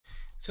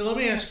So let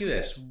me ask you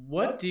this.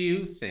 What do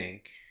you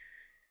think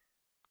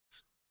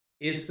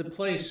is the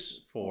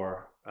place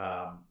for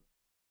a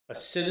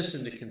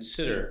citizen to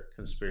consider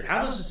conspiracy?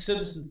 How does a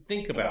citizen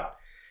think about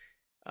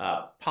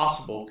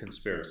possible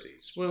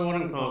conspiracies? We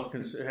want to call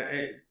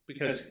it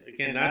because,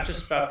 again, not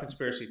just about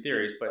conspiracy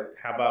theories, but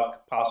how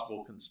about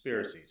possible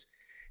conspiracies?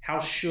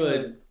 How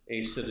should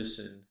a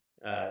citizen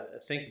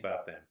think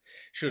about them?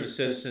 Should a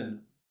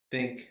citizen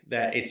think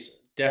that it's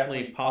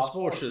definitely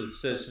possible, or should the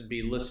citizen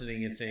be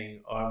listening and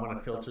saying, "Oh, I want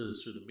to filter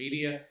this through the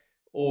media"?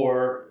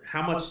 Or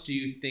how much do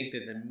you think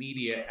that the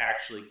media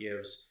actually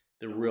gives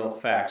the real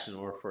facts in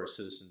order for a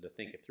citizen to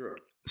think it through?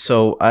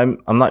 So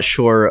I'm not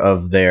sure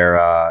of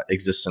their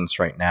existence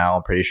right now.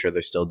 I'm pretty sure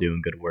they're still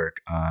doing good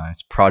work.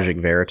 It's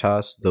Project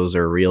Veritas. Those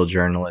are real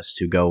journalists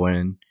who go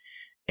in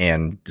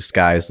and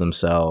disguise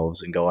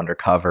themselves and go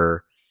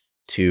undercover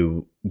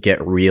to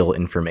get real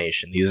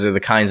information. These are the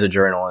kinds of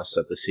journalists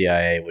that the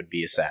CIA would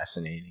be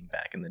assassinating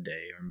back in the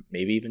day, or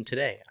maybe even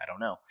today. I don't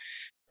know.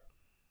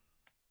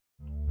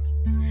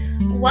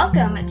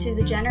 Welcome to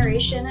the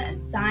Generation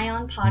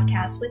Zion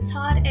podcast with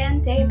Todd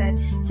and David.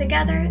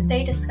 Together,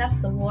 they discuss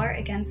the war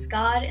against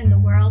God in the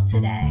world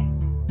today.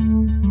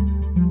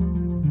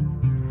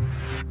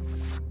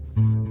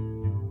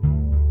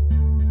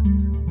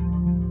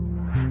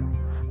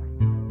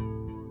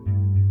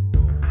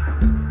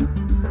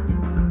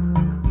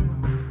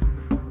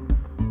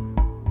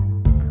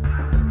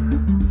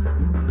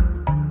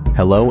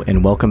 Hello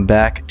and welcome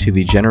back to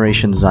the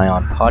Generation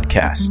Zion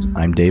podcast.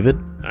 I'm David.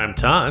 I'm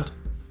Todd.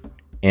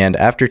 And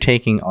after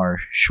taking our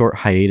short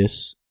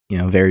hiatus,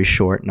 very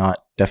short,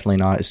 definitely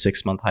not a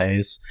 6-month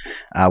hiatus,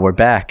 we're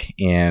back,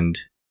 and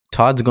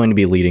Todd's going to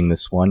be leading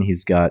this one.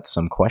 He's got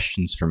some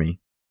questions for me.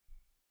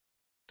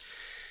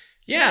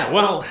 Yeah,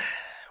 well,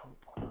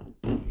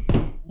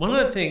 one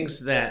of the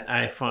things that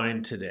I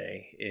find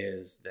today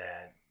is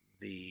that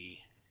the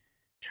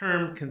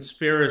term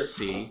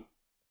conspiracy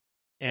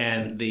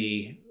and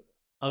the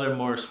other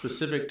more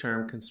specific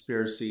term,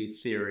 conspiracy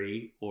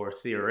theory or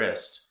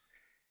theorist,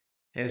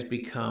 has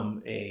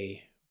become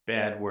a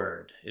bad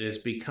word. It has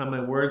become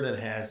a word that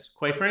has,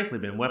 quite frankly,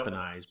 been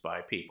weaponized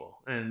by people,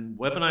 and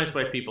weaponized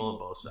by people on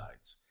both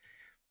sides.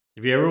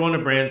 If you ever want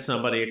to brand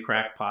somebody a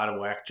crackpot, a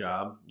whack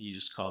job, you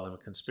just call them a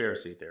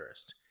conspiracy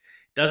theorist.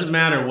 Doesn't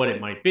matter what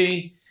it might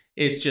be.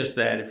 It's just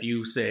that if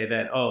you say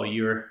that, oh,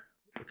 you're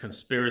a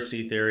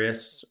conspiracy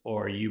theorist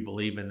or you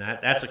believe in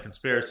that, that's a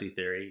conspiracy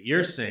theory.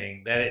 You're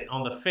saying that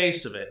on the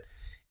face of it,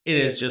 it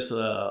is just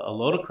a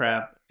load of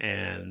crap.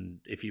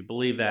 And if you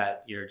believe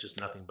that, you're just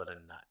nothing but a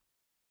nut.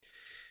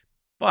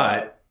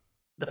 But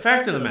the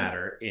fact of the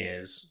matter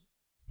is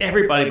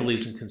everybody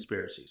believes in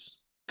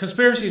conspiracies.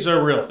 Conspiracies are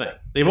a real thing.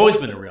 They've always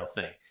been a real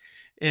thing.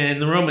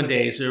 In the Roman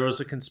days, there was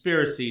a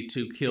conspiracy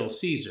to kill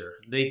Caesar.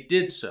 They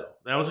did so.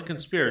 That was a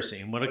conspiracy.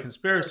 And what a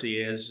conspiracy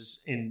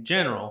is in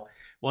general,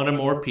 one or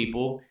more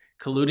people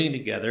colluding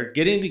together,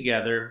 getting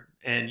together,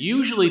 and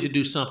usually to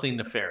do something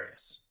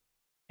nefarious.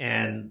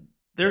 And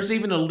there's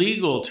even a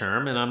legal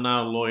term, and I'm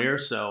not a lawyer,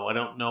 so I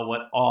don't know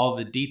what all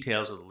the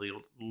details of the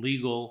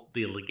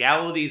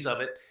legalities of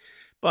it,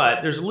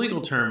 but there's a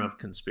legal term of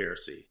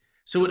conspiracy.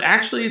 So it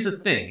actually is a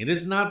thing. It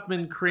has not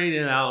been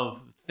created out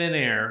of thin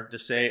air to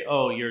say,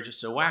 oh, you're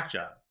just a whack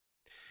job.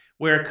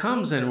 Where it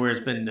comes in, where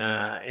it's been,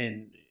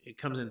 and it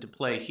comes into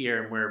play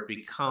here, and where it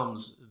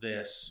becomes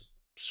this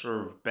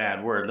sort of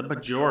bad word, the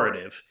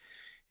pejorative,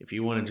 if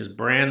you want to just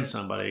brand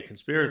somebody a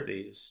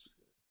conspiracy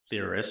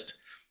theorist,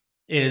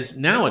 is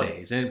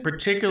nowadays, and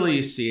particularly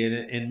you see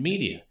it in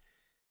media.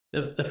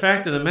 The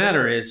fact of the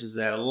matter is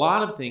that a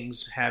lot of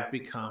things have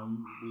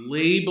become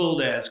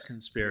labeled as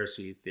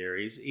conspiracy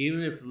theories,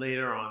 even if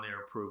later on they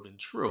are proven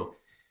true.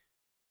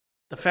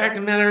 The fact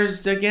of the matter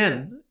is,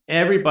 again,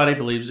 everybody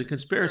believes a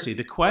conspiracy.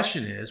 The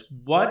question is,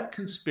 what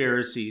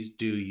conspiracies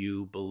do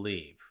you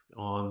believe?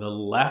 On the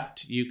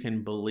left, you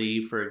can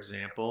believe, for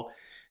example,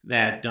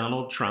 that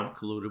Donald Trump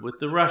colluded with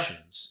the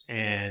Russians.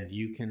 And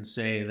you can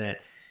say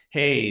that,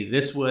 hey,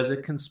 this was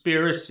a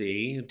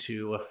conspiracy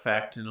to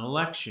affect an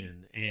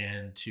election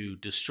and to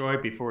destroy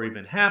it before it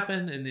even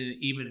happened, and then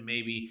even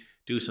maybe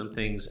do some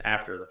things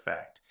after the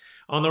fact.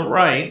 On the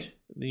right,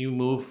 you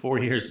move 4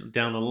 years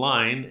down the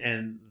line,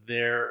 and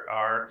there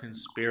are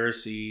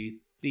conspiracy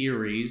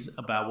theories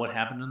about what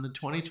happened in the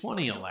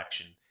 2020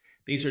 election.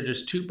 These are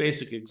just two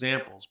basic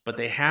examples, but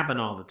they happen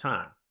all the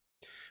time.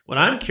 What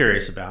I'm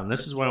curious about, and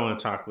this is what I want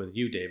to talk with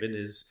you, David,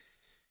 is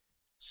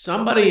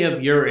somebody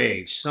of your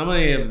age,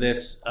 somebody of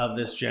this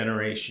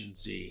Generation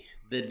Z,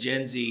 the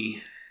Gen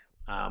Z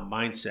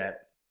mindset,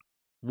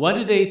 what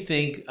do they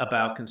think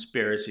about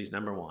conspiracies,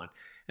 number one?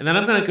 And then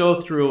I'm going to go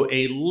through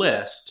a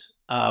list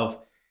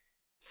of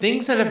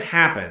things that have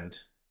happened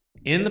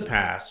in the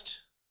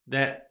past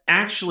that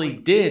actually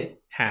did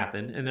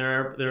happen, and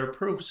there are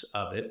proofs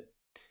of it.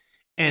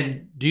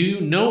 And do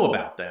you know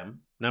about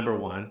them, number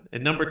one?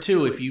 And number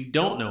two, if you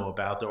don't know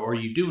about them, or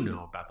you do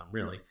know about them,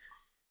 really,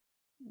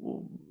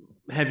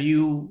 have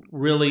you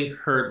really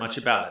heard much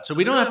about it? So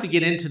we don't have to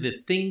get into the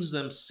things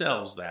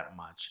themselves that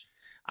much.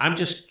 I'm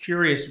just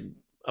curious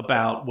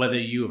about whether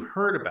you've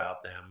heard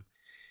about them.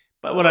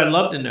 But what I'd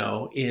love to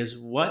know is,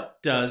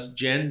 what does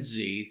Gen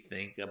Z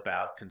think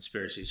about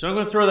conspiracy? So I'm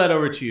going to throw that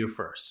over to you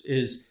first.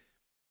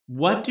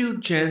 What do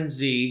Gen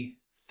Z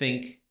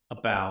think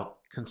about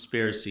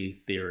conspiracy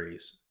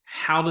theories?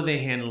 How do they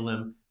handle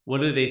them?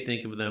 What do they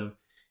think of them?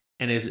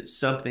 And is it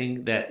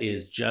something that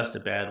is just a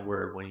bad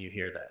word when you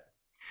hear that?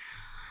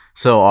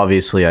 So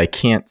obviously I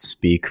can't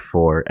speak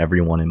for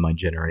everyone in my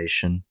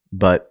generation,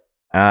 but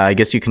I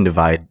guess you can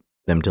divide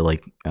them to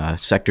like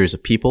sectors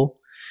of people.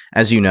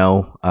 As you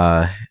know,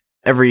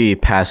 every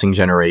passing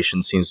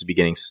generation seems to be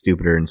getting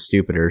stupider and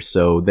stupider.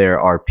 So there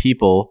are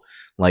people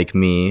like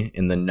me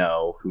in the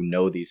know who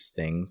know these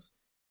things,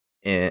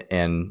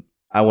 and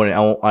I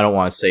don't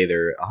want to say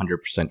they're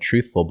 100%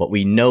 truthful, but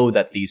we know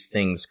that these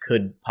things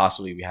could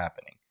possibly be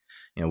happening.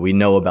 We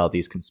know about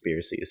these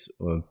conspiracies,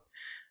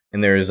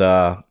 and there's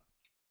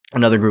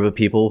another group of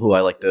people who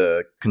I like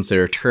to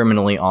consider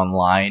terminally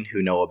online,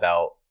 who know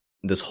about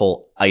this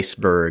whole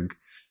iceberg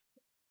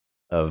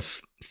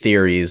of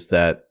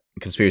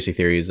conspiracy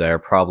theories that are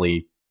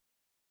probably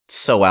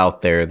so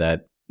out there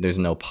that there's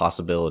no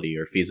possibility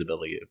or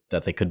feasibility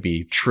that they could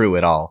be true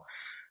at all.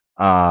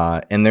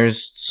 And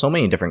there's so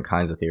many different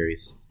kinds of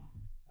theories.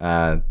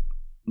 And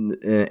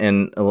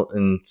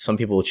some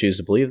people will choose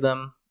to believe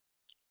them,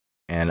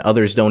 and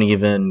others don't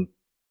even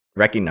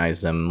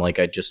recognize them. Like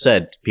I just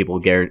said, people are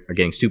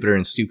getting stupider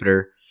and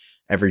stupider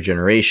every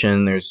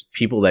generation. There's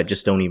people that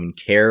just don't even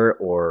care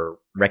or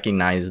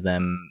recognize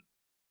them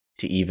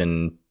to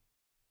even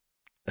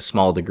a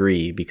small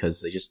degree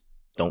because they just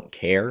don't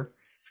care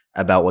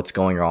about what's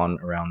going on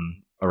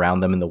around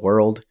them in the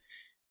world.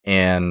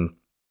 And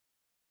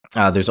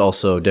there's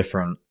also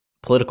different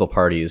political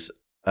parties.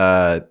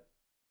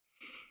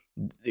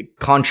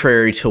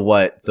 Contrary to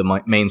what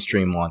the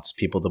mainstream wants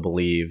people to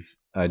believe,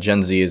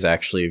 Gen Z is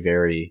actually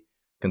very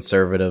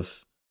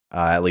conservative.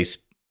 At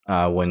least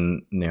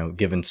when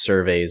given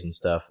surveys and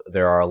stuff,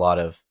 there are a lot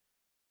of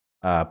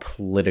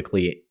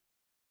politically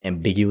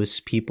ambiguous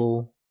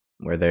people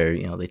where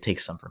they take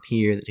some from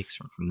here, they take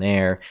some from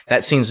there.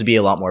 That seems to be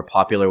a lot more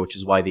popular, which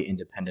is why the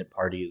independent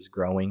party is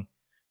growing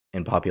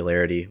in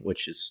popularity,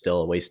 which is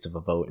still a waste of a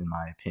vote in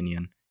my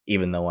opinion,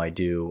 even though I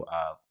do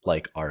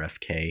like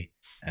RFK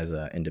as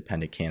an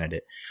independent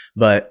candidate.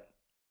 But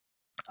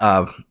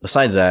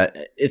besides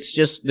that,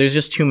 there's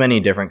just too many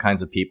different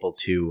kinds of people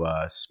to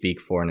speak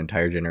for an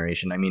entire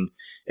generation. I mean,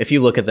 if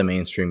you look at the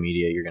mainstream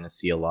media, you're going to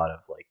see a lot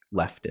of like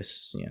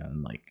leftists,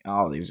 and like,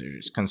 oh, these are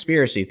just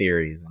conspiracy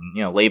theories,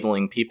 and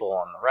labeling people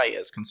on the right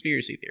as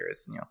conspiracy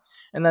theorists,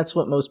 and that's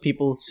what most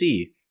people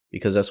see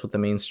because that's what the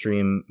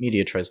mainstream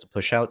media tries to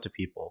push out to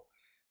people.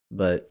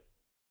 But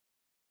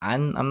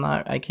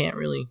I can't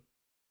really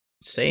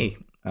say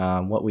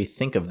what we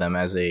think of them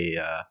as a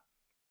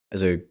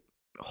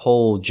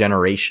whole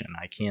generation.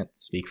 I can't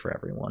speak for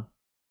everyone.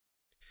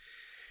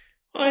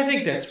 Well, I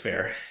think that's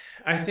fair.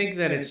 I think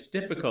that it's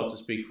difficult to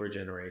speak for a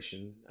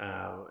generation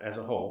as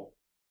a whole.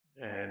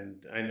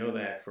 And I know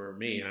that for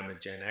me, I'm a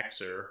Gen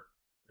Xer.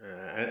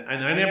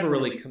 And I never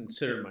really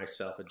considered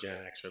myself a Gen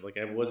Xer. Like,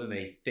 it wasn't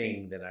a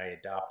thing that I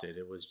adopted.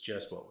 It was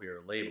just what we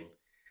were labeled.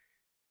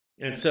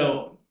 And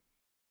so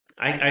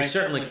I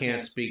certainly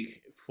can't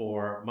speak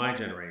for my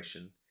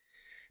generation.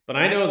 But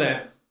I know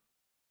that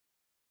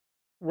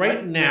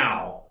right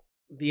now,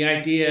 the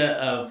idea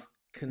of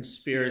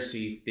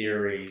conspiracy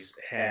theories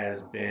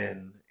has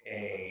been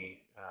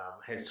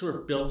has sort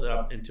of built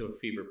up into a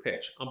fever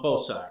pitch on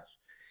both sides.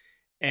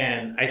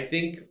 And I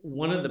think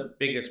one of the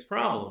biggest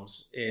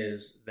problems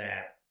is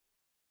that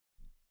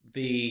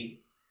the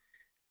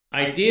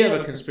idea of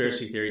a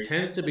conspiracy theory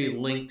tends to be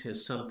linked to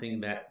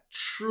something that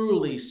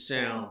truly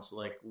sounds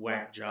like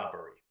whack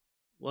jobbery.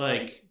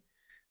 Like,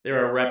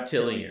 there are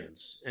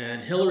reptilians,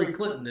 and Hillary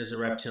Clinton is a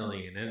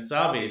reptilian. And it's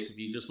obvious if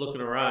you just look in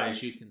her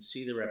eyes, you can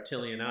see the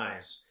reptilian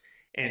eyes.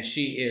 And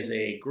she is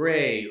a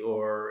gray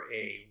or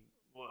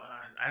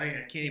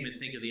I can't even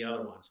think of the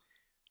other ones.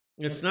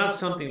 It's not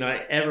something that I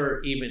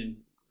ever even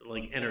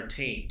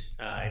entertained.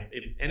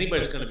 If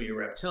anybody's going to be a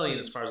reptilian,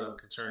 as far as I'm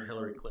concerned,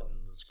 Hillary Clinton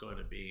is going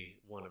to be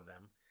one of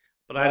them.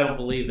 But I don't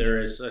believe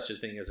there is such a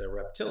thing as a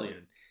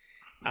reptilian.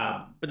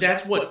 But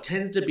that's what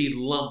tends to be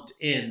lumped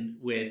in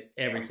with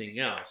everything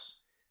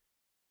else.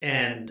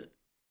 And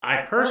I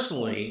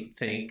personally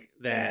think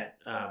that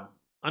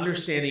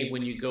understanding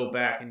when you go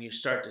back and you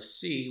start to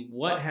see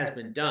what has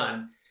been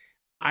done,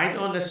 I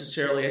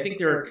think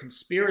there are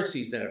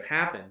conspiracies that have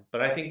happened,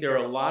 but I think there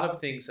are a lot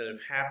of things that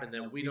have happened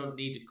that we don't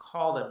need to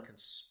call them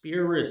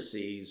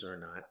conspiracies or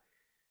not.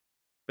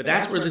 But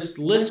that's where this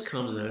list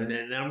comes in,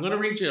 and I'm going to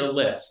read you a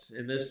list,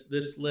 and this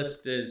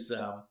list is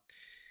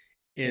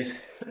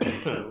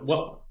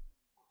well.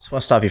 So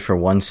I'll stop you for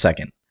 1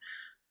 second.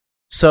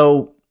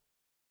 So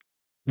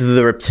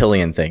the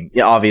reptilian thing,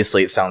 yeah,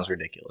 obviously it sounds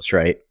ridiculous,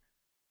 right?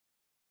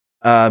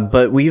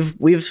 But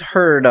we've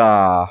heard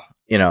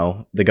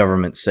the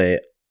government say,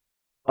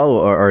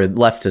 or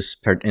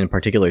leftists in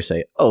particular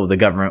say, oh, the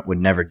government would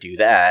never do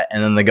that,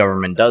 and then the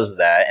government does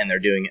that, and they're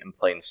doing it in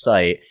plain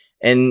sight.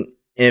 And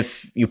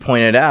if you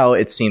point it out,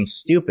 it seems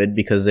stupid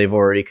because they've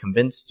already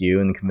convinced you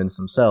and convinced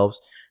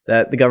themselves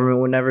that the government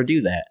would never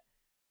do that.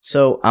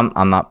 So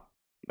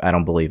I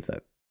don't believe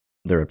that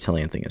the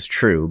reptilian thing is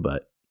true,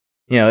 but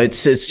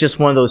it's just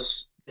one of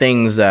those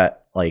things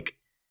that like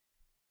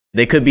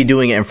they could be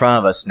doing it in front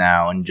of us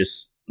now and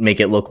just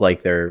make it look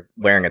like they're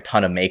wearing a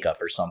ton of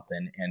makeup or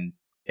something. And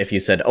if you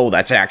said, "Oh,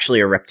 that's actually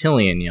a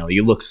reptilian,"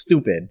 you look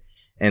stupid,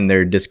 and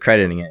they're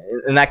discrediting it.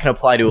 And that can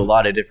apply to a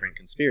lot of different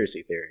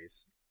conspiracy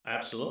theories.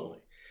 Absolutely.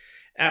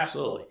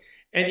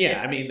 And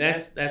yeah, I mean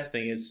that's the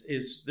thing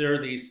is there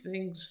are these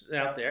things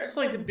out there. It's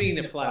like being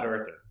a flat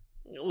earther.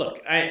 Look,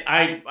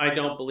 I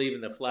don't believe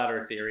in the flat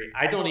earth theory.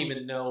 I don't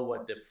even know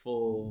what the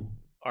full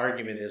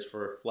argument is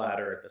for a flat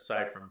earth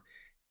aside from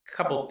a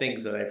couple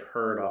things that I've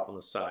heard off on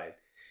the side.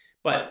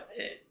 But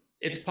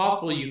it's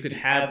possible you could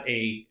have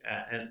an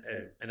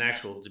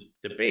actual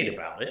debate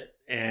about it.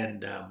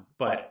 And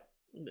but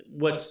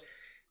what's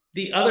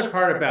the other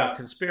part about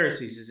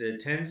conspiracies is it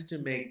tends to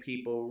make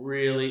people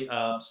really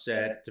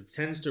upset. It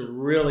tends to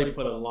really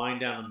put a line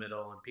down the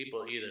middle, and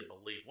people either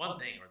believe one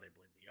thing or they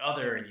believe the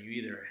other, and you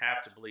either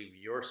have to believe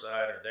your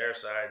side or their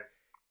side.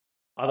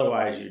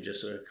 Otherwise, you're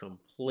just a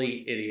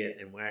complete idiot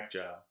and whack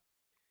job.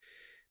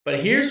 But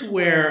here's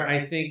where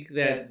I think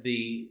that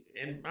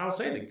and I'll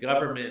say the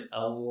government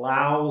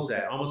allows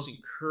that, almost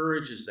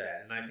encourages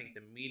that, and I think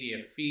the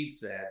media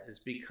feeds that, is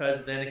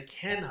because then it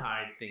can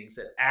hide things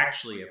that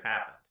actually have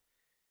happened.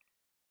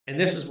 And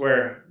this is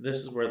where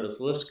this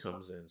list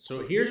comes in.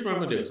 So here's what I'm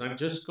going to do is I'm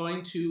just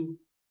going to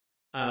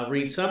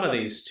read some of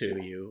these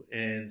to you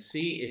and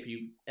see if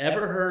you've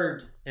ever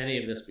heard any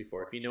of this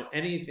before, if you know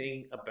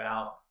anything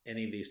about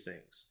any of these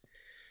things.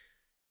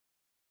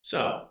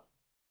 So,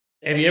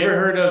 have you ever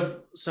heard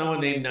of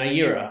someone named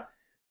Naira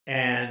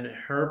and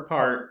her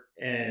part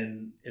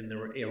in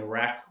the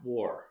Iraq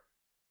War?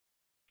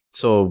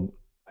 So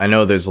I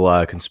know there's a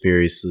lot of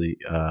conspiracy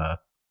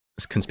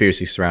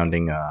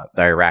surrounding the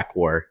Iraq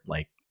War.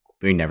 Like,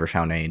 we never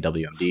found any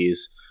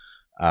WMDs.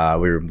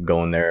 We were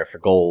going there for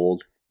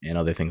gold and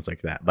other things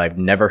like that. But I've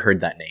never heard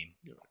that name.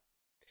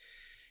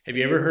 Have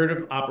you ever heard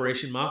of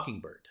Operation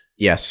Mockingbird?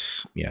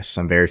 Yes,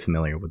 I'm very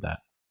familiar with that.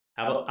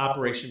 How about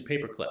Operation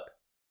Paperclip?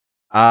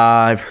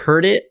 I've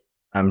heard it.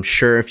 I'm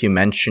sure if you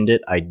mentioned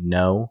it, I'd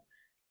know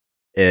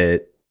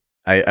it.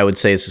 I would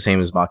say it's the same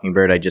as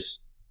Mockingbird.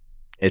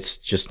 It's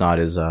just not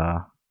as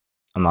I'm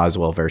not as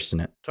well versed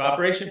in it. So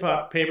Operation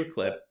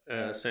Paperclip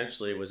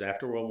essentially was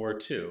after World War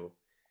II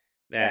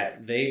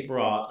that they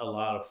brought a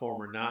lot of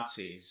former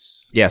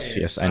Nazis.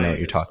 Yes, I know what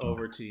you're talking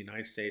over about. to the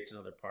United States and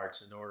other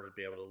parts in order to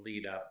be able to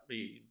lead up,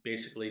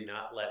 basically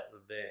not let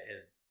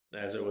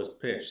as it was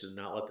pitched, and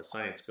not let the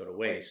science go to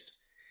waste,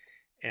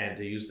 and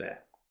to use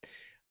that.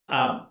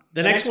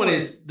 The next one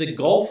is the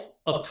Gulf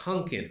of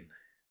Tonkin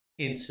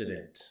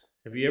incident.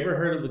 Have you ever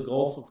heard of the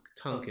Gulf of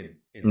Tonkin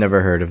incident?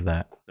 Never heard of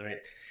that. All right.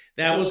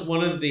 That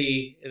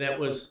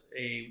was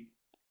a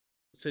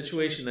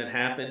situation that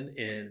happened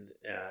in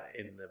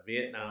the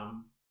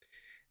Vietnam.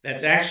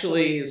 That's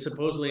actually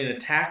supposedly an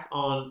attack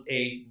on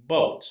a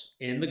boat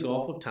in the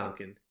Gulf of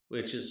Tonkin,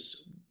 which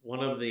is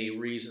one of the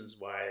reasons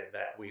why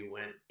that we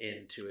went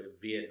into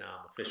Vietnam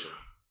officially.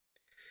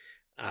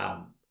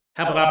 How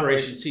about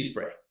Operation Sea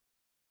Spray?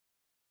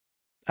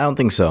 I don't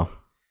think so.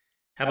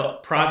 How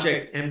about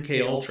Project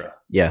MK Ultra?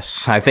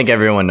 Yes, I think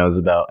everyone knows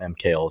about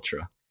MK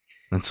Ultra.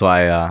 That's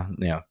why,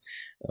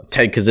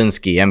 Ted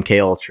Kaczynski,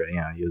 MK Ultra,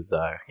 he was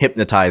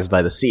hypnotized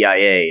by the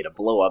CIA to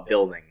blow up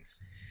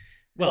buildings.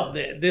 Well,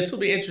 this will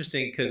be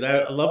interesting because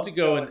I love to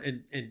go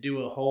and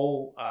do a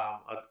whole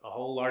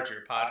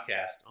larger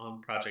podcast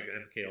on Project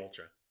MK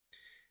Ultra.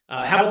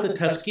 How about the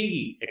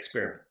Tuskegee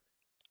experiment?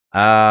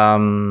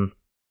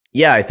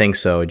 Yeah, I think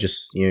so.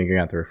 Just you're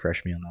gonna have to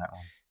refresh me on that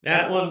one.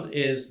 That one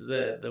is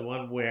the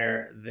one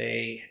where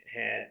they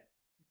had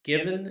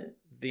given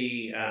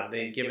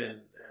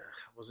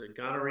was it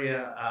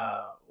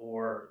gonorrhea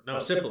or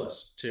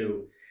syphilis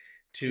to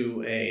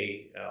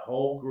a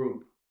whole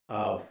group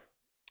of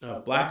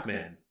black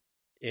men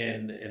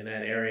in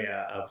that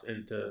area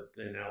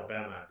in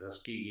Alabama, the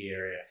Tuskegee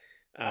area,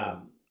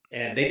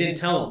 and they didn't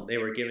tell them they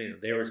were giving them.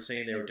 They were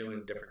saying they were doing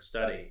a different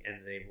study,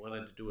 and they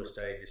wanted to do a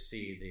study to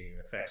see the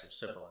effects of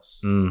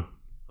syphilis on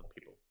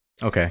people.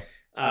 Okay.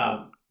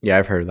 Yeah,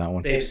 I've heard of that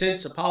one. They've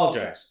since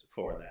apologized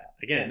for that.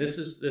 Again, this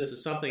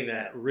is something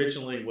that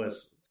originally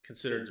was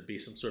considered to be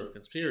some sort of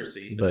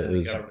conspiracy, but then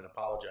the government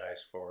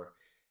apologized for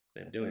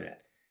them doing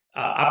that.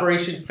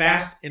 Operation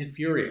Fast and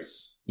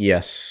Furious.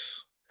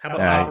 Yes. How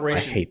about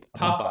Operation I hate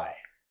Popeye?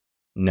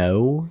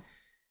 No.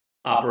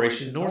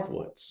 Operation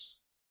Northwoods.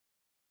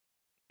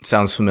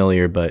 Sounds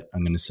familiar, but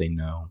I'm going to say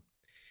no.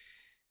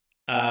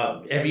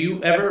 Have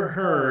you ever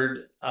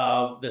heard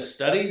of the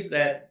studies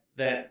that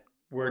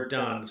were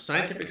done,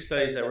 scientific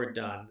studies that were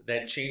done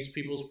that changed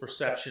people's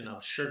perception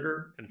of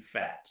sugar and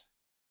fat?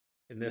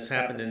 And this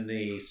happened in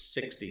the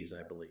 60s,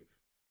 I believe.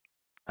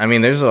 I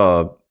mean, there's a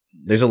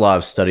lot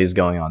of studies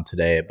going on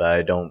today, but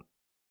I don't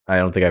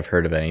think I've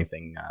heard of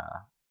anything,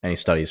 any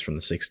studies from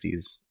the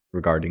 60s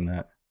regarding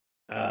that.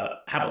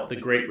 How about the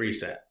Great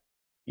Reset?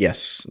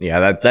 Yes.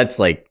 Yeah, that's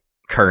like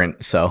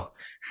current, so.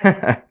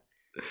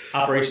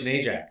 Operation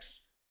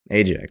Ajax.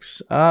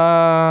 Ajax.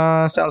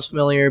 Sounds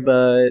familiar,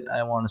 but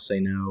I want to say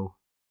no.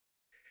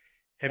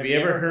 Have you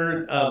ever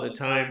heard of the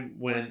time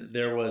when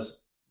there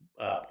was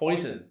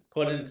poison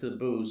put into the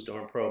booze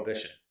during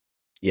Prohibition?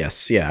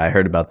 Yes, yeah, I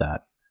heard about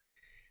that.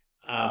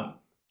 How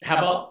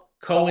about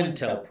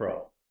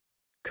COINTELPRO?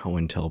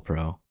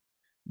 COINTELPRO.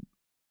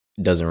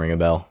 Doesn't ring a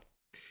bell.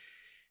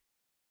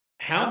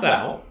 How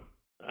about,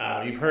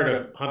 you've heard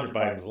of Hunter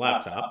Biden's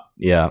laptop.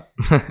 Yeah.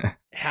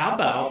 How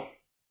about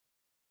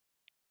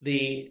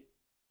the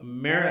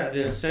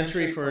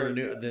Century for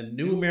the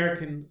New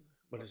American,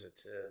 what is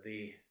it?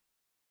 The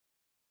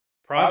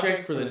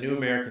Project for the New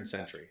American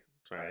Century.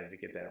 Sorry, I had to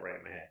get that right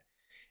in my head.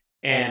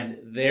 And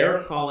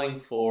they're calling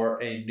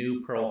for a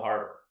new Pearl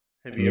Harbor.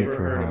 Have you ever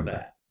heard of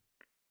that?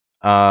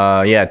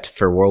 Yeah,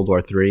 for World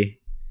War III.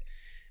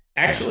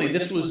 Actually,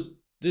 this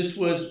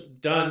was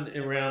done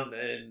around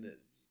in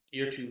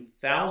year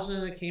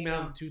 2000. It came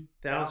out in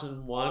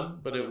 2001,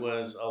 but it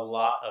was a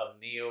lot of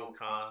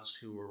neocons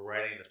who were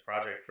writing this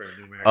project for a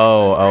New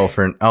American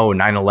Century.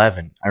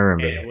 9/11. I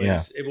remember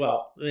And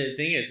well, the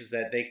thing is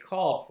that they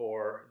called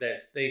for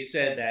that. They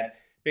said that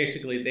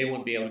basically they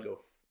wouldn't be able to go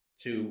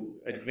to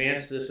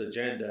advance this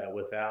agenda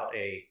without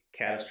a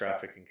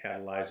catastrophic and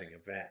catalyzing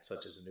event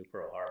such as a new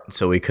Pearl Harbor.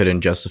 So we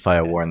couldn't justify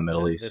a war in the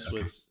Middle East.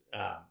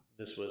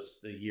 This was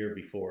the year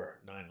before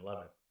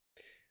 9/11.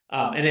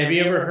 And have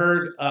you ever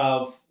heard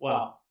of?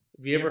 Well,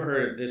 have you ever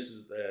heard? This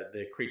is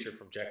the Creature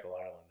from Jekyll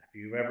Island. Have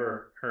you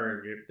ever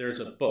heard? There's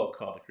a book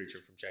called The Creature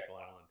from Jekyll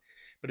Island.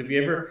 But have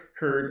you ever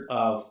heard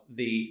of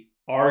the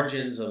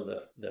origins of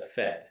the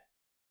Fed?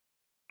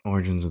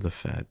 Origins of the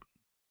Fed.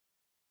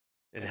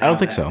 And I don't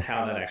think so.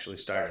 How that actually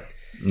started.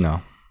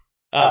 No.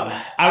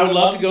 I would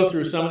love to go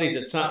through some of these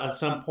at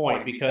some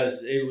point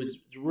because it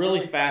was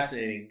really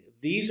fascinating.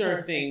 These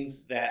are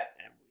things that,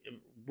 at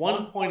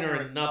one point or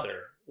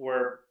another,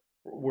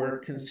 were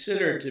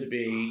considered to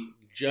be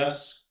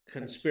just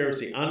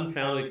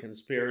unfounded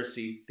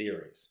conspiracy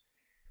theories.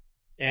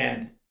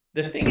 And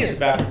the thing is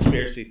about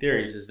conspiracy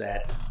theories is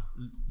that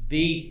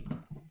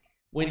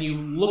when you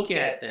look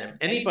at them,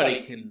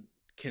 anybody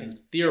can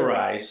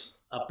theorize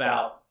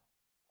about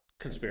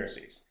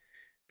conspiracies.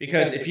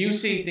 Because if you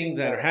see things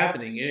that are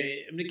happening,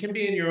 it can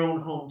be in your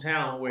own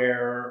hometown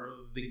where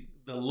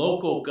the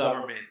local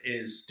government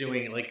is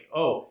doing like,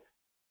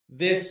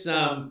 this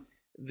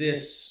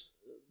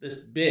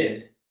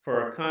bid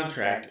for a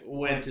contract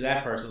went to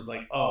that person. It's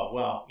like,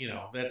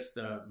 that's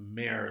the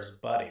mayor's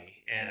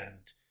buddy, and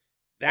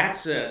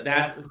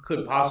that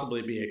could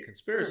possibly be a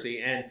conspiracy.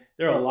 And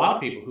there are a lot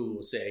of people who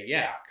will say,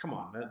 yeah, come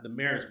on, the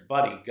mayor's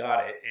buddy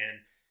got it, and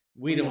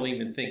we don't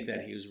even think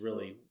that he was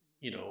really,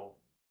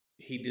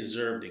 he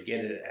deserved to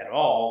get it at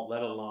all,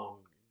 let alone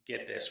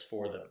get this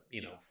for the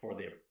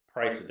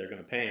price that they're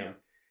going to pay him.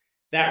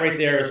 That right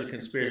there is a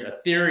conspiracy, a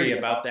theory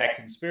about that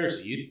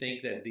conspiracy. You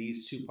think that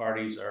these two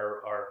parties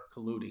are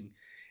colluding,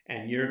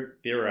 and you're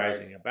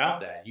theorizing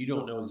about that. You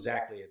don't know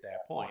exactly at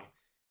that point.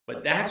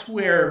 But that's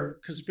where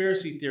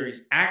conspiracy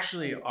theories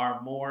actually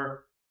are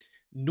more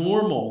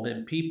normal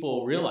than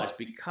people realize,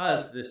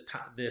 because this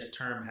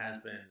term has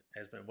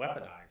been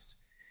weaponized.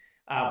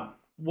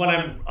 What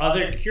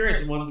I'm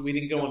curious, one we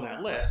didn't go on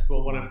that list,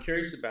 but what I'm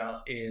curious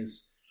about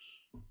is,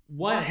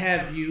 what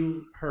have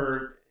you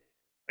heard?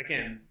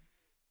 Again,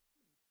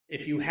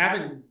 if you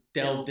haven't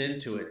delved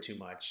into it too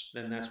much,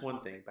 then that's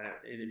one thing.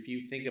 But if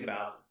you think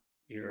about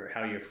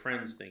how your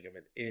friends think of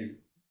it,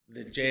 is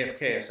the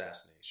JFK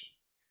assassination.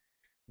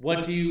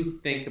 What do you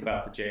think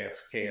about the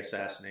JFK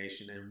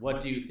assassination, and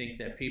what do you think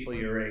that people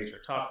your age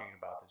are talking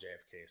about the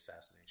JFK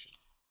assassination?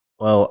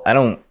 Well, I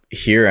don't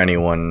hear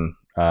anyone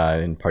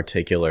in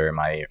particular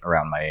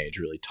around my age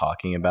really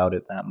talking about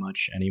it that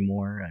much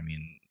anymore. I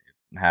mean,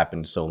 it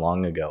happened so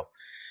long ago.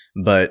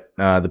 But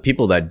the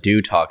people that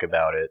do talk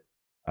about it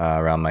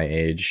around my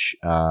age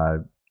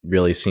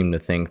really seem to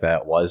think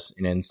that was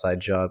an inside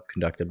job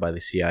conducted by the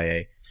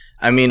CIA.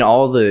 I mean,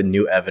 all the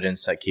new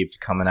evidence that keeps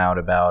coming out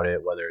about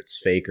it, whether it's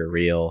fake or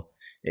real,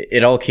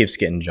 it all keeps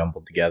getting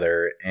jumbled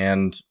together.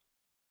 And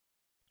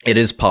it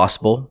is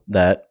possible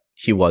that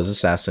he was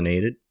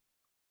assassinated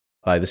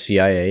by the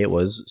CIA. It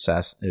was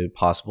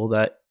possible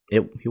that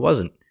he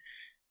wasn't.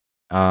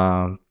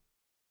 But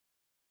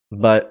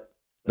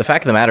the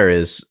fact of the matter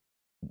is,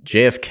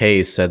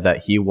 JFK said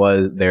that he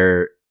was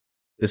there.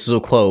 This is a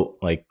quote,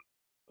 like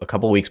a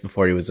couple weeks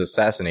before he was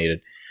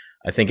assassinated.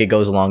 I think it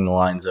goes along the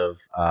lines of,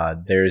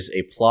 there's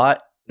a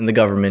plot in the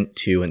government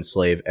to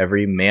enslave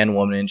every man,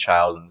 woman, and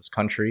child in this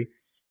country,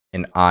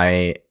 and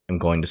I am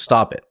going to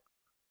stop it.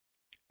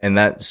 And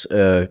that's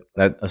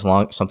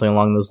something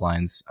along those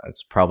lines.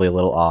 It's probably a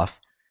little off,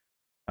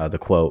 the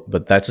quote,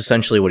 but that's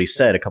essentially what he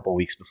said a couple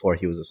weeks before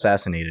he was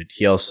assassinated.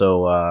 He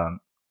also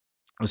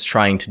was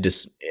trying to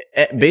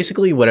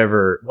basically what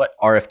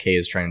RFK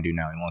is trying to do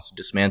now. He wants to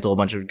dismantle a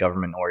bunch of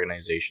government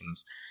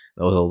organizations,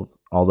 all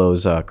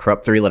those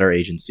corrupt 3-letter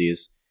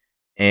agencies,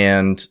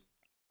 and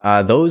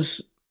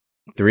those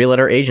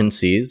 3-letter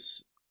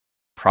agencies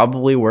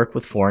probably work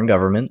with foreign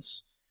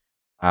governments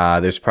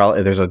There's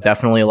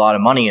definitely a lot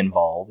of money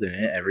involved in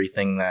it.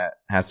 Everything that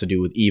has to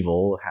do with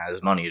evil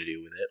has money to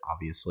do with it.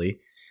 Obviously,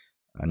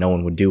 no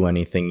one would do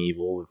anything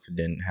evil if it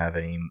didn't have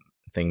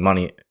anything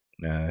money.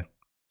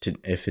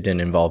 If it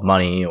didn't involve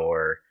money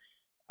or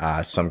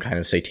some kind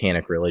of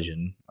satanic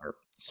religion or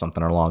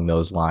something along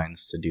those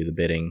lines to do the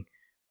bidding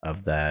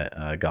of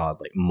that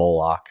god, like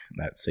Moloch,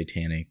 that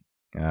satanic.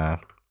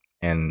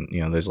 And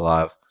there's a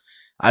lot of,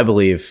 I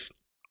believe,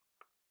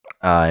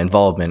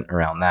 involvement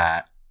around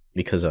that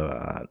because of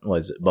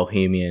the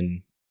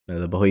Bohemian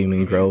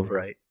Grove,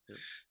 right?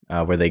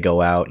 Where they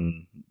go out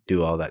and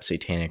do all that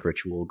satanic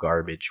ritual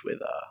garbage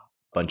with a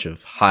bunch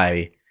of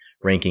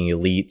high-ranking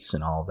elites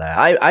and all that.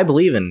 I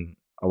believe in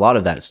a lot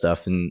of that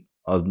stuff, and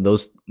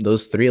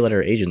those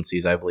three-letter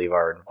agencies, I believe,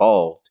 are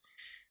involved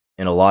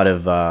in a lot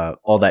of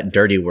all that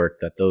dirty work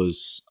that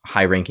those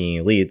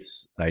high-ranking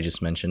elites I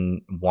just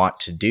mentioned want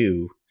to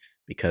do,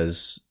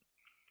 because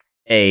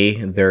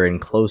they're in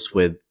close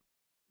with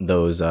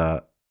those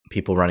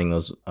people running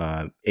those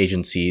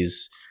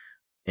agencies,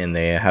 and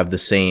they have the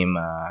same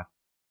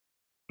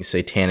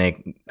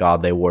satanic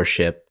god they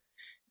worship,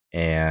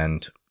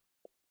 and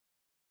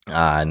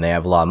they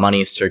have a lot of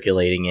money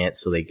circulating it,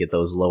 so they get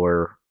those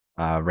lower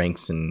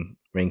ranks and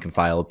rank and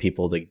file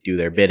people to do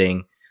their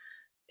bidding.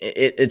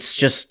 It's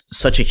just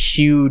such a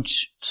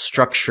huge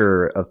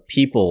structure of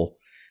people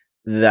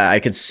that I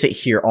could sit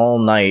here all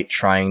night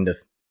trying to,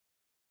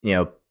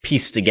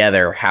 piece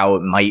together how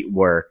it might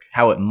work,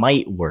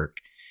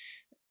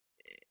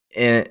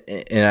 and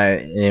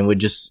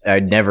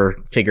I'd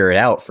never figure it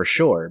out for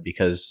sure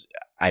because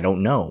I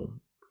don't know.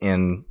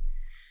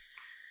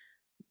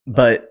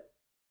 But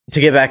to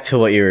get back to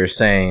what you were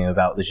saying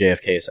about the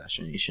JFK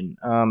assassination,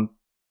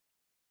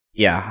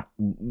 yeah,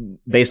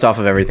 based off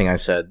of everything I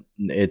said,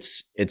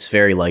 it's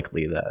very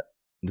likely that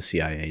the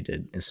CIA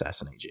did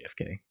assassinate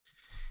JFK.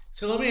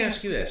 So let me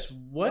ask you this.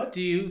 What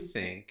do you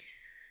think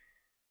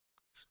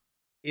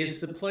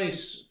is the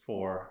place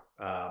for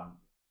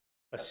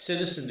a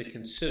citizen to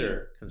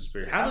consider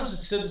conspiracy? How does a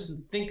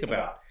citizen think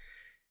about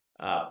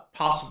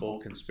possible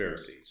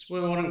conspiracies?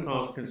 We want to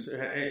call it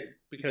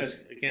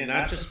because, again,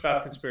 not just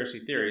about conspiracy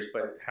theories,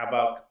 but how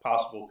about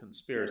possible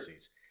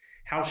conspiracies?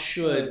 How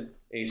should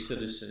a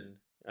citizen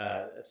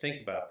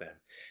think about them?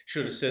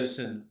 Should a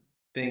citizen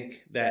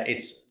think that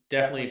it's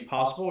definitely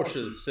possible, or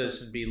should a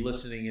citizen be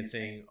listening and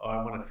saying, "Oh,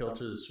 I want to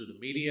filter this through the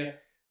media"?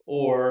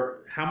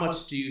 Or how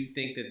much do you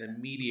think that the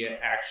media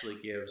actually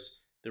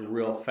gives the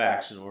real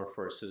facts in order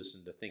for a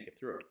citizen to think it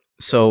through?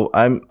 So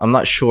I'm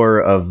not sure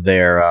of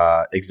their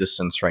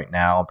existence right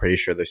now. I'm pretty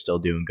sure they're still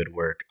doing good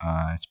work.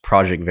 It's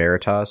Project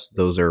Veritas.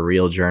 Those are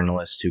real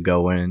journalists who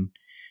go in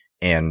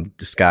and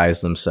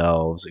disguise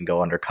themselves and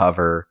go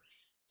undercover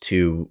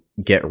to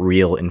get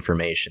real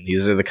information.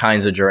 These are the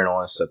kinds of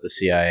journalists that the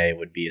CIA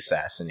would be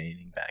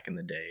assassinating back in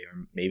the day,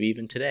 or maybe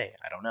even today.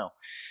 I don't know.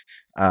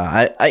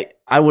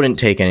 I wouldn't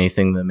take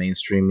anything the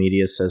mainstream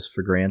media says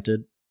for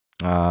granted,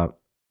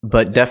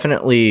 but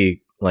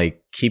definitely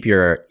keep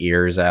your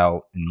ears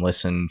out and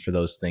listen for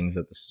those things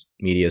that the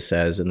media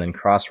says, and then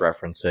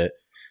cross-reference it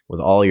with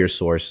all your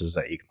sources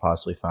that you can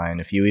possibly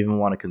find. If you even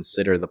want to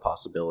consider the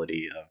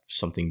possibility of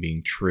something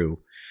being true,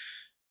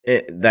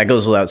 that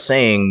goes without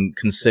saying.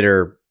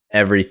 Consider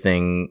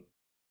everything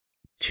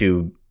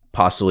to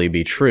possibly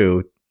be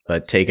true,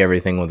 but take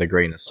everything with a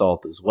grain of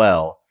salt as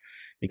well,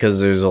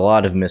 because there's a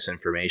lot of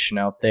misinformation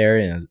out there,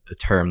 and a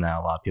term that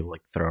a lot of people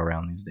like to throw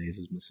around these days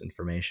is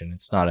misinformation.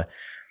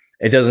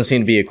 It doesn't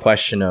seem to be a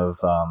question of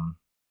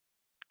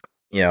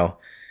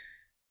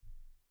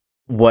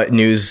what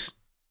news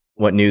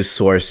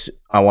source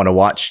I want to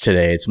watch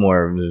today. It's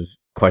more of a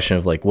question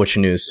of which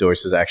news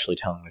source is actually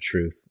telling the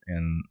truth,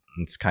 and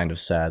it's kind of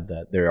sad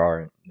that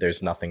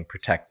there's nothing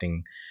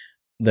protecting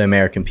the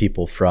American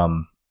people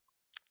from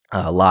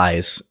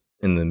lies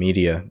in the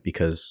media,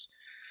 because,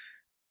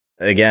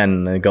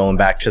 again, going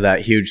back to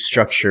that huge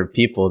structure of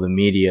people, the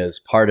media is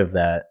part of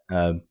that.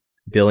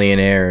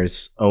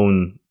 Billionaires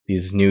own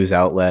these news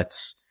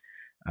outlets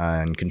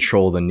and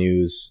control the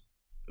news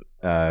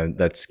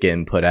that's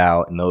getting put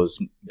out, and those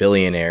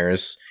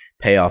billionaires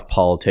pay off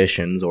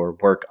politicians or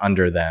work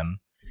under them.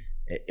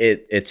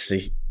 It's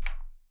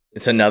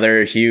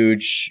another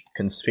huge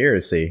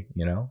conspiracy,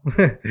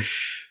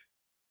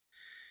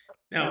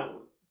 Now,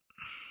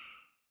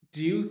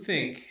 do you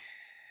think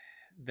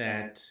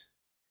that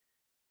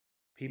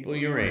people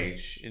your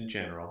age in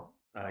general,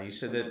 you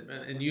said that,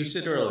 and you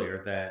said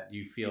earlier that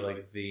you feel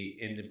like the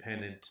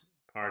independent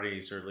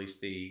parties, or at least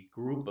the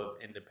group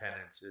of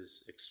independents,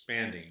 is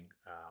expanding,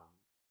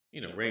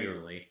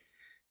 regularly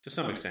to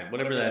some extent,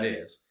 whatever that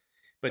is.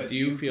 But do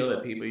you feel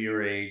that people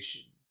your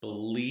age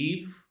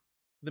believe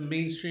the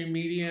mainstream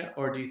media,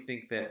 or do you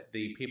think that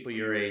the people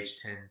your age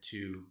tend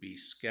to be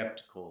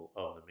skeptical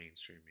of the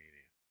mainstream media?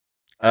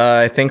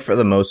 I think for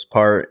the most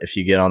part, if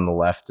you get on the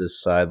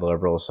leftist side, the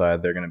liberal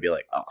side, they're going to be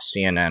like, "Oh,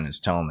 CNN is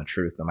telling the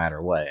truth no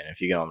matter what." And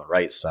if you get on the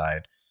right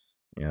side,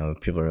 You know,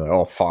 people are like,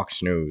 "Oh,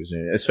 Fox News,"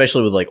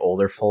 especially with like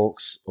older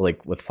folks,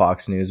 like with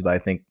Fox News. But I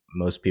think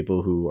most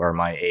people who are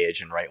my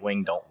age and right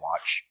wing don't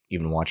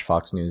even watch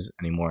Fox News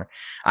anymore.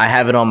 I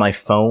have it on my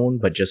phone,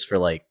 but just for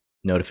like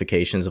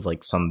notifications of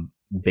like some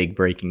big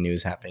breaking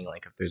news happening,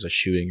 like if there's a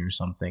shooting or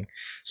something,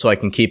 so I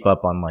can keep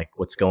up on like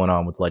what's going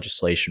on with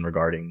legislation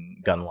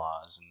regarding gun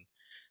laws and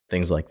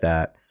things like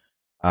that.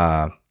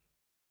 Uh,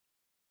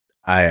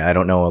 I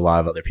don't know a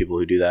lot of other people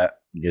who do that.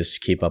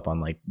 Just keep up on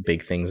like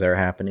big things that are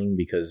happening,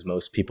 because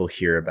most people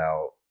hear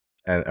about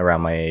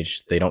around my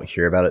age, they don't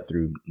hear about it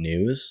through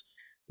news.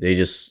 They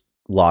just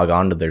log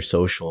on to their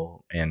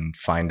social and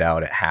find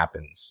out it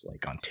happens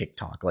like on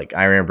TikTok. Like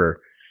I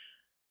remember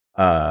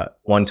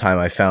one time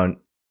I found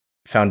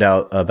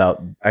out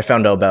about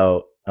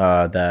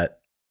that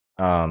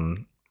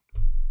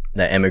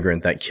that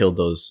immigrant that killed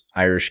those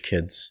Irish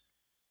kids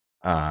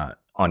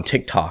on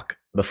TikTok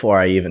before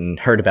I even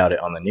heard about it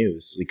on the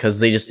news, because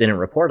they just didn't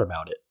report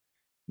about it,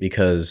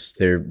 because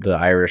the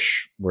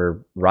Irish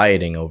were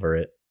rioting over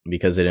it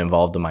because it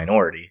involved a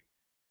minority.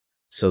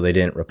 So they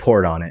didn't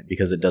report on it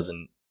because it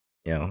doesn't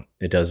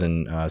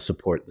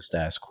support the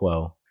status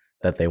quo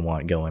that they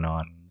want going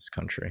on in this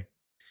country.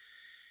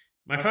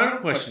 My final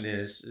question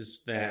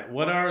is that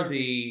what are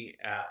the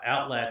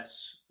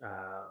outlets,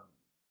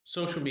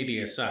 social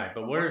media aside,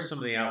 but what are some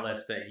of the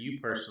outlets that you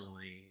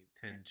personally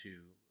tend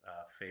to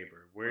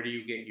favor? Where do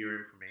you get your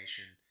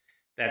information?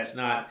 That's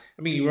not,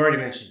 I mean, you already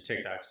mentioned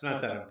TikTok. It's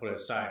not that I'm put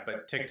aside,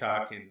 but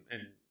TikTok and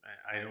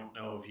I don't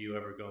know if you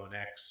ever go on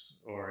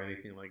X or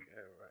anything like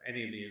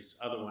any of these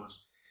other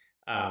ones.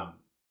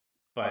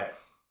 But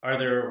are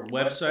there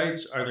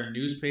websites? Are there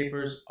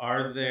newspapers?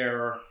 Are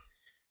there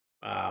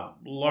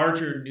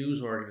larger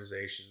news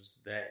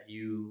organizations that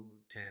you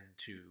tend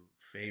to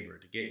favor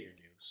to get your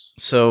news?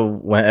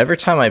 So every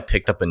time I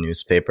picked up a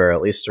newspaper,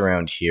 at least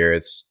around here,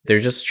 they're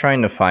just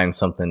trying to find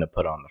something to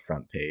put on the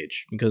front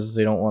page, because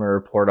they don't want to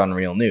report on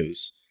real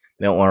news.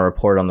 They don't want to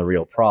report on the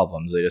real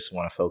problems. They just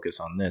want to focus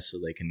on this so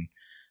they can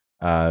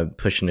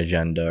push an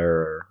agenda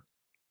or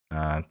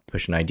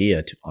push an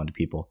idea onto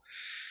people,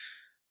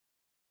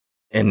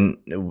 and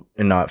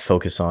not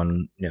focus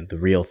on the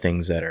real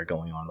things that are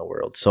going on in the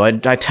world. So I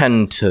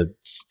tend to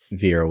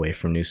veer away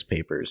from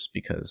newspapers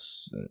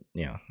because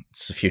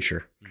it's the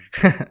future.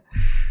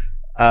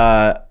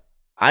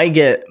 I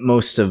get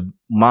most of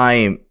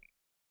my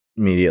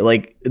media,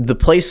 like the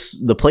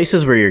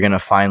places where you're gonna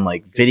find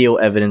like video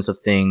evidence of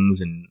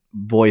things and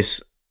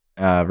voice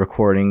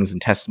recordings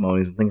and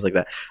testimonies and things like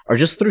that, are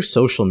just through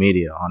social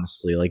media.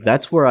 Honestly, like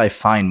that's where I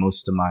find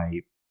most of my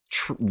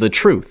the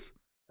truth.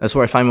 That's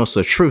where I find most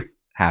of the truth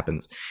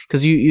happens,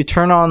 because you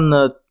turn on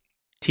the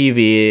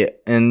TV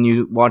and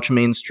you watch a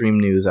mainstream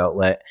news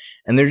outlet,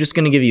 and they're just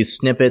going to give you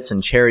snippets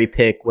and cherry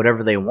pick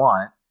whatever they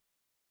want.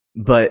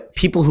 But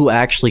people who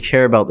actually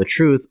care about the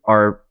truth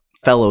are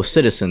fellow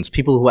citizens,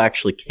 people who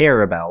actually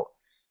care about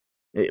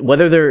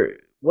whether they're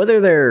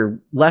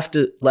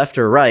left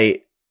or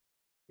right.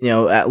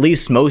 At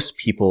least most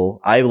people,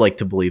 I like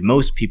to believe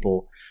most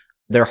people,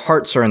 their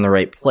hearts are in the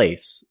right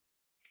place.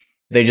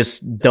 They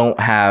just don't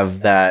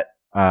have that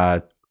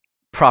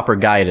proper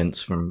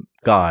guidance from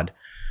God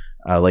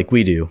like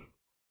we do.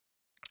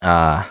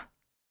 But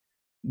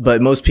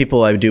most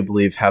people, I do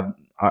believe,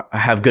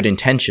 have good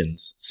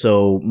intentions.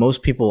 So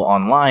most people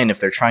online, if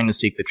they're trying to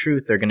seek the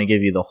truth, they're going to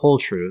give you the whole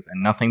truth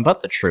and nothing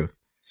but the truth,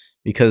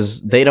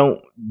 because they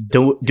don't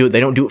do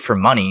it for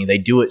money. They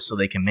do it so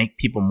they can make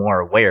people more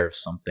aware of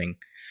something.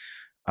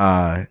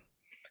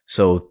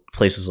 So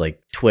places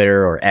like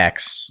Twitter or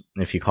X,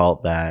 if you call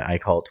it that, I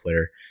call it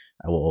Twitter.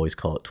 I will always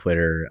call it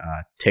Twitter.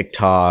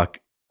 TikTok.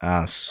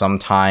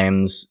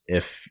 Sometimes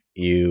if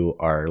you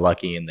are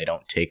lucky and they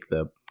don't take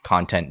the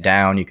content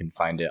down, you can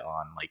find it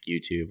on like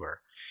YouTube or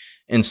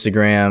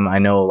Instagram. I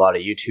know a lot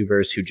of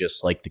YouTubers who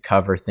just like to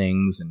cover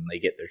things and they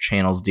get their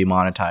channels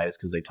demonetized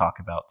because they talk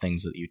about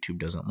things that YouTube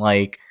doesn't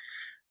like.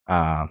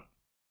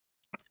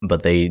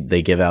 But they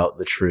give out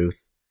the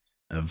truth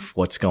of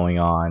what's going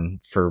on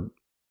for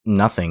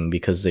nothing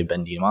because they've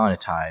been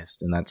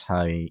demonetized, and that's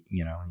how you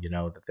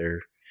know that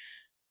they're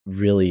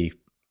really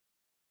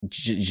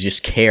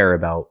just care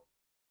about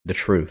the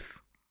truth.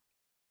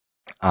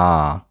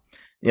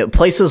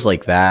 Places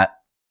like that,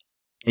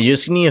 you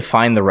just need to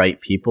find the right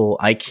people.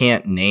 I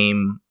can't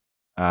name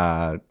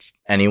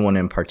anyone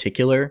in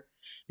particular,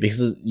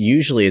 because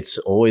usually it's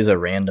always a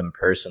random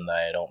person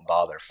that I don't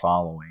bother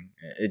following.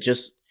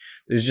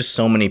 There's just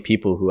so many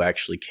people who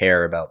actually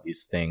care about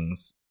these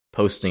things,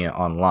 posting it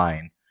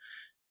online,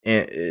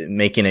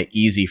 making it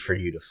easy for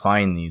you to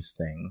find these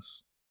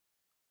things.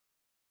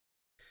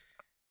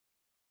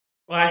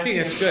 Well, I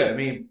think that's good. I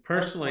mean,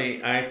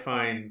 personally, I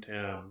find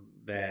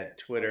that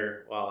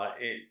Twitter,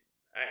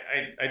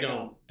 I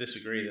don't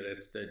disagree that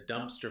it's the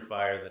dumpster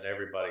fire that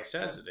everybody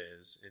says it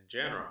is in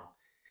general.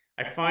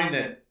 I find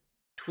that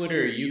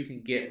Twitter, you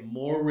can get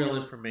more real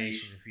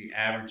information if you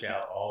average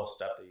out all the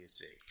stuff that you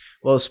see.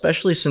 Well,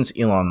 especially since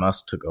Elon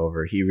Musk took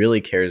over, he really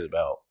cares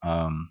about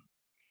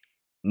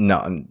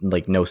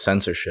no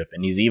censorship,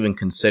 and he's even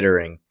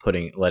considering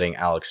letting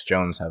Alex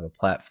Jones have a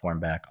platform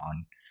back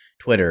on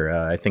Twitter.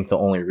 I think the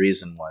only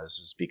reason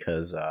is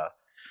because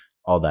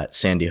all that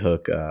Sandy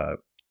Hook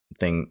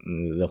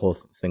thing, the whole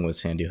thing with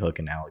Sandy Hook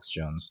and Alex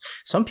Jones.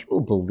 Some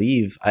people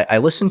believe I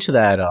listened to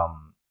that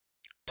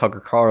Tucker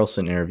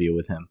Carlson interview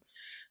with him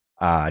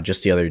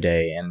just the other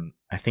day, and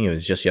I think it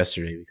was just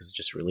yesterday because it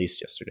just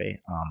released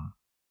yesterday.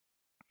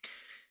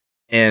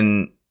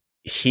 And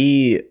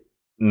he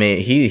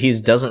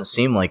doesn't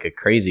seem like a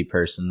crazy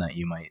person that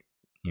you might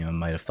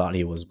have thought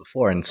he was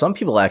before. And some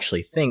people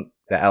actually think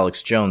that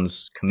Alex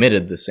Jones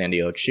committed the Sandy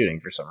Hook shooting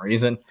for some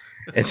reason.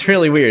 It's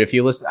really weird. If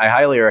you listen, I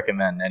highly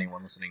recommend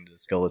anyone listening to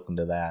this go listen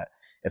to that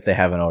if they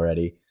haven't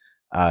already.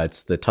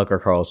 It's the Tucker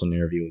Carlson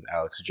interview with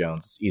Alex Jones.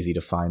 It's easy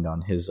to find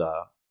on his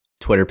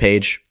Twitter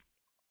page.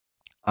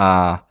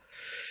 And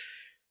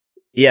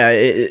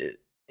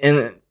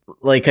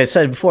like I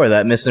said before,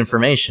 that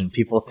misinformation,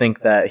 people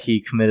think that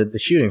he committed the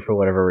shooting for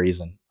whatever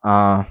reason.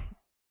 But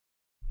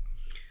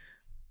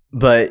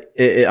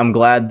I'm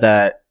glad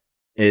that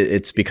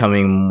it's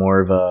becoming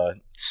more of a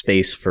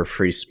space for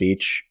free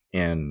speech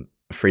and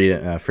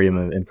freedom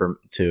of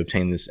to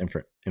obtain this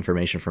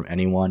information from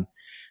anyone,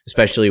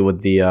 especially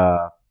with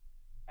the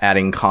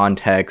adding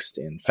context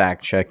and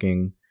fact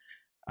checking.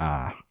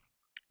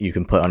 You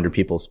can put under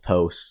people's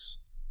posts.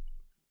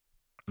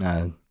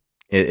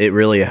 It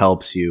really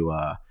helps you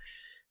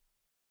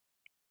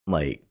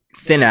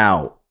thin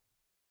out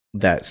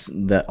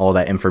that all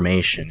that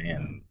information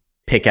and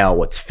pick out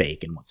what's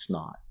fake and what's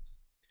not.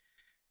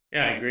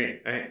 Yeah, I agree.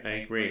 I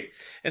agree,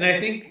 and I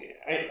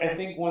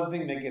think one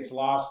thing that gets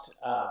lost,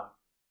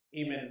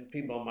 even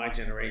people in my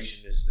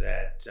generation, is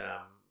that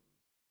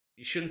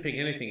you shouldn't pick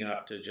anything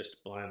up to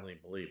just blindly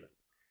believe it.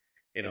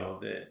 You know,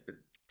 that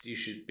you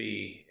should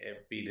be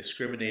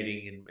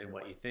discriminating in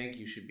what you think.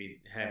 You should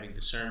be having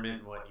discernment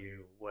in what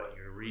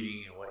you're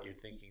reading and what you're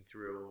thinking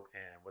through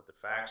and what the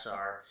facts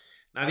are.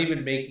 Not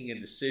even making a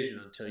decision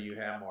until you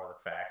have more of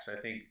the facts. I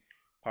think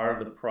part of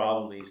the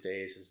problem these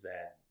days is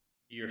that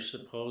you're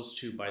supposed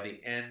to, by the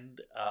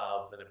end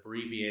of an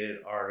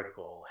abbreviated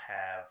article,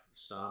 have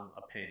some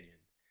opinion.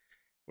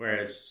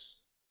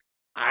 Whereas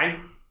I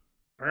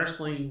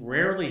personally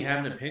rarely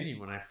have an opinion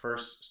when I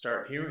first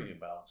start hearing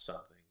about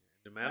something.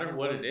 No matter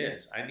what it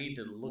is, I need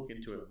to look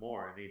into it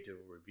more. I need to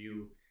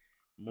review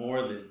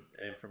more than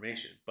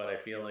information. But I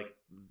feel like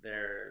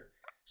there are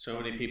so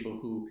many people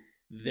who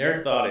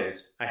their thought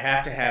is, I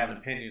have to have an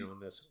opinion on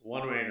this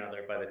one way or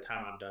another by the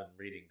time I'm done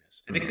reading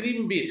this. And it could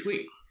even be a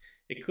tweet.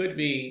 It could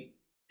be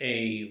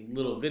a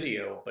little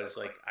video, but it's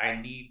like, I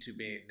need to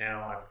be,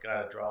 now I've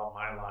got to draw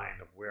my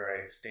line of where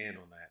I stand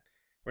on that.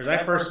 Whereas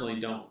I personally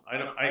don't.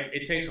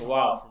 It takes a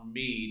while for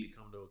me to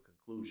come to a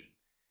conclusion.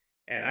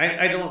 And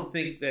I don't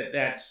think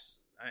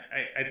that's,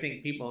 I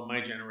think people in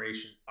my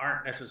generation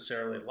aren't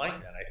necessarily like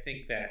that. I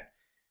think that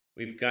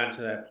we've gotten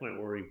to that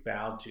point where we've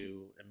bowed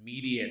to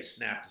immediate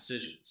snap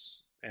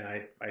decisions. And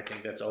I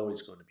think that's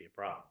always going to be a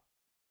problem.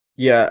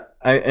 Yeah,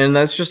 and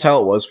that's just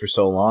how it was for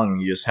so long.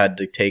 You just had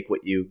to take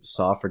what you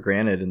saw for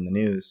granted in the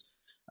news.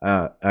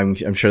 I'm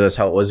sure that's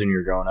how it was when you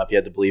were growing up. You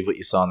had to believe what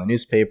you saw in the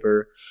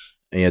newspaper.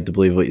 And you had to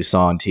believe what you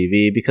saw on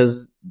TV,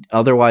 because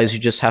otherwise you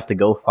just have to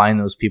go find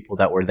those people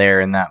that were there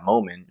in that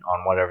moment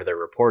on whatever they're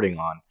reporting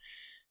on.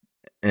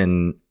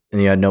 And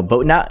you had no,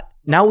 but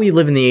now we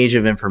live in the age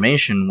of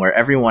information where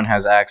everyone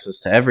has access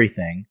to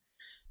everything,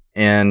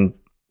 and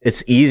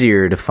it's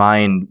easier to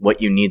find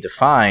what you need to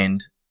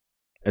find,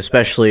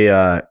 especially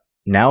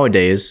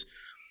nowadays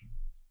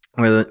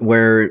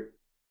where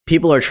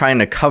people are trying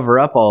to cover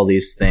up all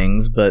these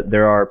things, but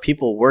there are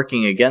people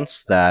working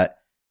against that,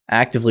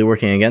 actively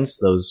working against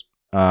those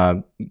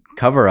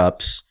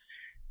cover-ups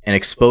and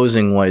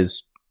exposing what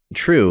is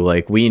true.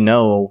 Like, we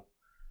know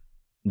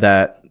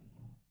that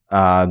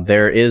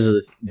there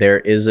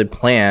is a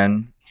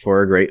plan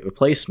for a great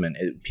replacement.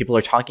 People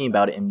are talking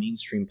about it in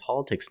mainstream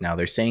politics now.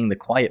 They're saying the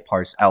quiet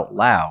parts out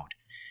loud,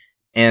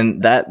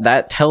 and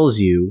that tells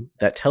you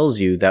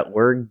that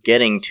we're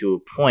getting to a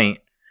point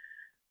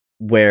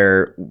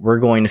where we're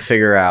going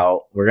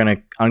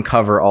to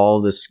uncover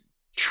all this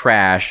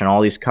trash and all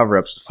these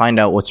cover-ups to find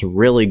out what's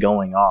really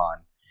going on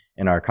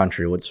in our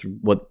country,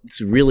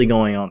 what's really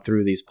going on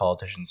through these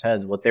politicians'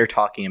 heads, what they're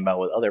talking about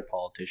with other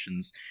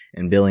politicians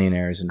and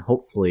billionaires, and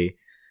hopefully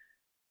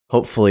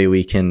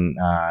we can,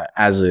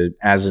 as a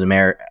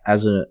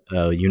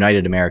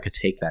united America,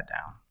 take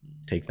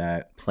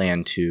that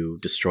plan to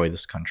destroy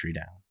this country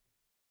down.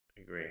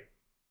 I agree.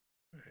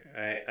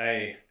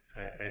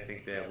 I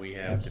think that we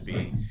have to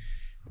be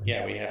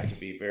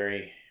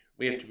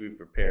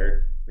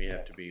prepared. We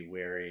have to be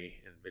wary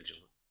and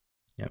vigilant.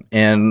 Yeah.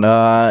 And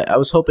I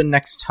was hoping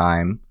next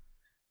time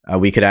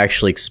we could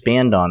actually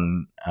expand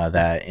on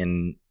that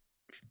in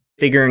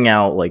figuring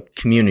out, like,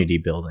 community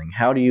building.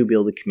 How do you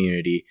build a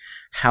community?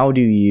 How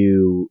do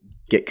you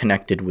get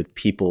connected with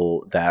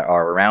people that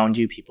are around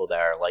you, people that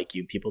are like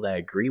you, people that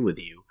agree with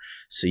you,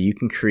 so you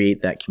can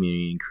create that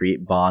community and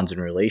create bonds and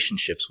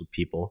relationships with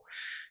people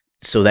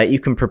so that you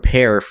can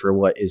prepare for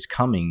what is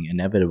coming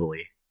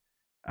inevitably.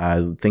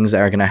 things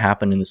that are going to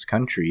happen in this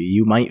country.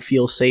 You might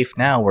feel safe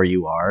now where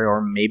you are,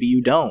 or maybe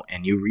you don't,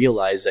 and you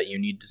realize that you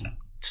need to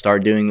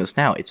start doing this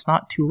now. It's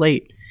not too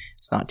late.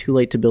 It's not too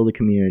late to build a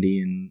community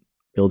and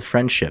build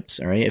friendships.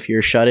 All right. If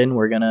you're shut in,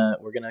 we're gonna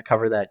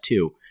cover that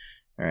too.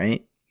 All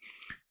right.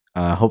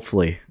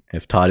 Hopefully,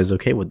 if Todd is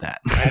okay with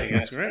that. I think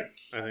that's great.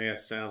 I think that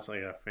sounds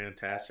like a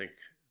fantastic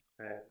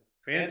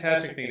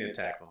thing to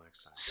tackle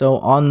next time. So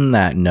on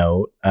that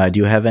note, do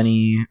you have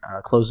any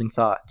closing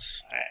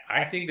thoughts?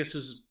 I think this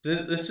is,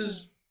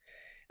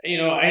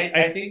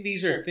 I think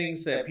these are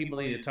things that people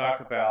need to talk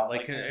about.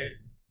 Like,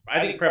 I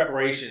think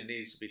preparation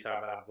needs to be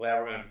talked about. I'm glad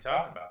we're going to be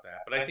talking about that.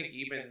 But I think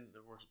even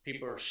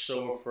people are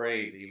so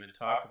afraid to even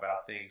talk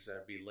about things that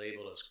would be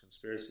labeled as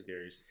conspiracy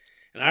theories.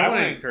 And I want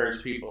to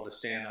encourage people to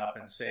stand up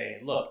and say,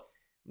 look,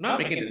 I'm not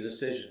making a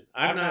decision.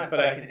 I'm not, but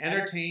I can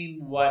entertain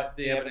what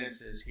the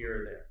evidence is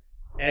here or there.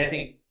 And I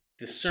think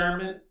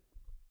discernment,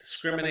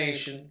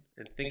 discrimination,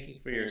 and thinking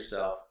for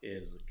yourself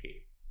is the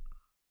key.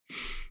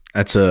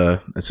 That's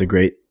a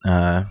great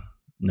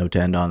note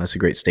to end on. That's a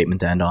great statement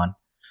to end on.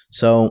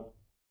 So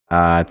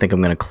I think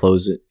I'm going to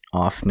close it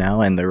off now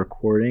and the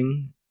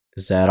recording.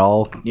 Is that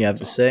all you have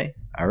to say?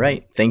 All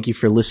right. Thank you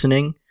for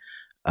listening.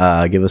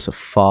 Give us a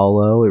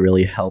follow. It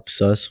really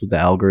helps us with the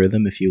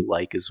algorithm if you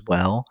like as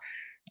well.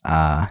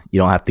 You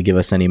don't have to give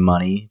us any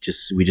money.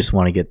 We just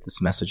want to get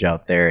this message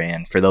out there.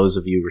 And for those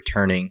of you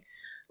returning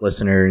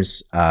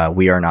listeners,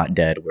 we are not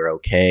dead. We're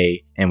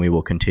okay. And we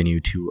will continue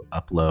to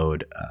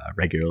upload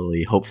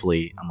regularly,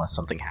 hopefully, unless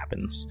something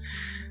happens.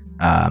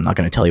 I'm not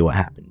going to tell you what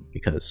happened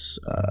because,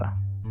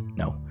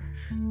 no.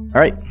 All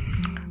right.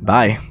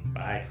 Bye.